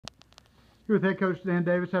Here with head coach Dan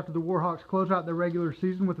Davis after the Warhawks close out their regular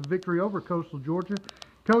season with a victory over Coastal Georgia.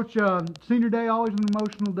 Coach, senior day, always an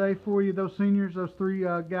emotional day for you. Those seniors, those three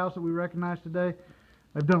gals that we recognize today,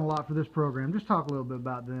 they've done a lot for this program. Just talk a little bit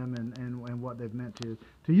about them and what they've meant to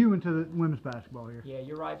you and to the women's basketball here. Yeah,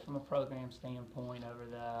 you're right from a program standpoint. Over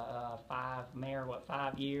the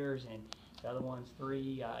 5 years, and the other one's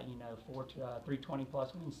three,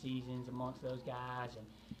 320-plus win seasons amongst those guys, and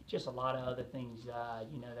just a lot of other things,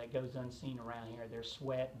 that goes unseen around here. Their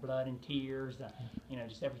sweat, blood, and tears,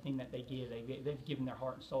 just everything that they give. They've given their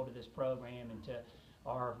heart and soul to this program and to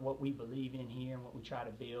what we believe in here and what we try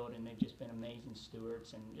to build, and they've just been amazing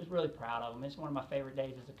stewards, and just really proud of them. It's one of my favorite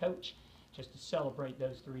days as a coach, just to celebrate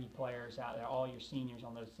those three players out there, all your seniors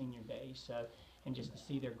on those senior days, and just to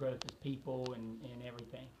see their growth as people and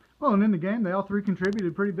everything. Well, and in the game, they all three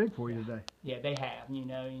contributed pretty big for you today. Yeah, they have,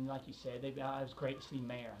 and like you said, it was great to see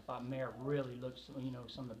Mare. I thought Mare really looked,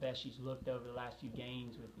 some of the best she's looked over the last few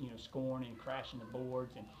games with, scoring and crashing the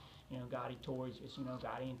boards, and, Gotti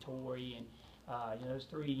and Tori, and those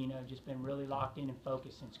three, just been really locked in and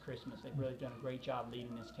focused since Christmas. They've really done a great job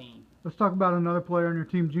leading this team. Let's talk about another player on your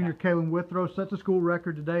team, junior Kaylin Withrow. Sets a school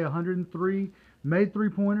record today, 103 made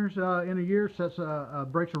three-pointers in a year.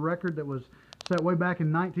 Breaks a record that was set way back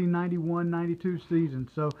in 1991-92 season.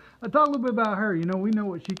 So talk a little bit about her. We know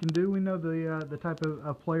what she can do. We know the type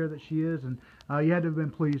of player that she is, and you had to have been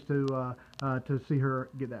pleased to see her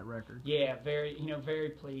get that record. Yeah, very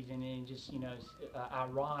pleasing, and just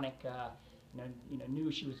ironic.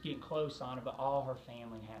 Knew she was getting close on it, but all her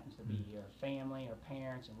family happens to be here. Her family, her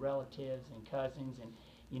parents, and relatives, and cousins, and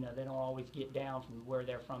they don't always get down from where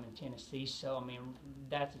they're from in Tennessee. So I mean,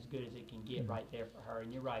 that's as good as it can get right there for her.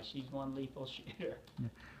 And you're right, she's one lethal shooter. Yeah.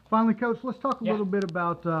 Finally, Coach, let's talk a little bit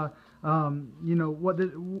about what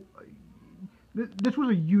this was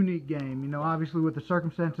a unique game. Obviously with the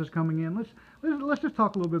circumstances coming in. Let's just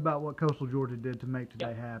talk a little bit about what Coastal Georgia did to make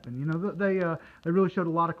today happen. They really showed a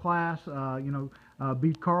lot of class.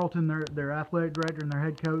 Beat Carlton, their athletic director, and their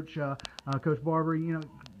head coach, Coach Barber.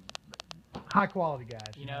 High quality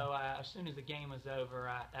guys. As soon as the game was over,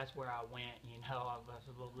 that's where I went. I was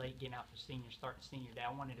a little late getting out for starting senior day.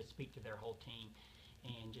 I wanted to speak to their whole team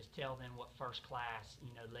and just tell them what first class,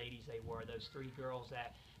 ladies they were. Those three girls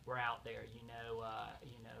that were out there,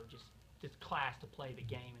 just class to play the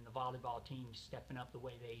game, and the volleyball team stepping up the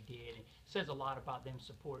way they did. It says a lot about them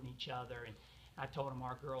supporting each other, and I told them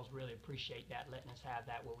our girls really appreciate that, letting us have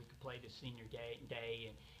that where we could play the senior day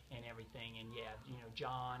and everything. And yeah,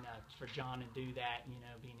 for John to do that,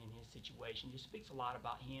 being in his situation, just speaks a lot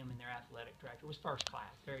about him and their athletic director. It was first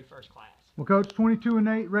class, very first class. Well, Coach,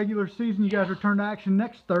 22-8 regular season. You guys return to action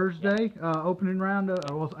next Thursday, opening round,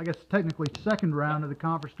 I guess technically second round of the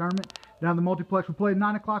conference tournament. Down the multiplex, we play at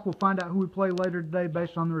 9 o'clock. We'll find out who we play later today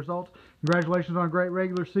based on the results. Congratulations on a great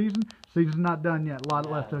regular season. Season's not done yet. A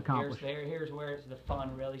lot left to accomplish. Here's where the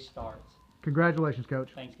fun really starts. Congratulations,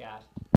 Coach. Thanks, guys.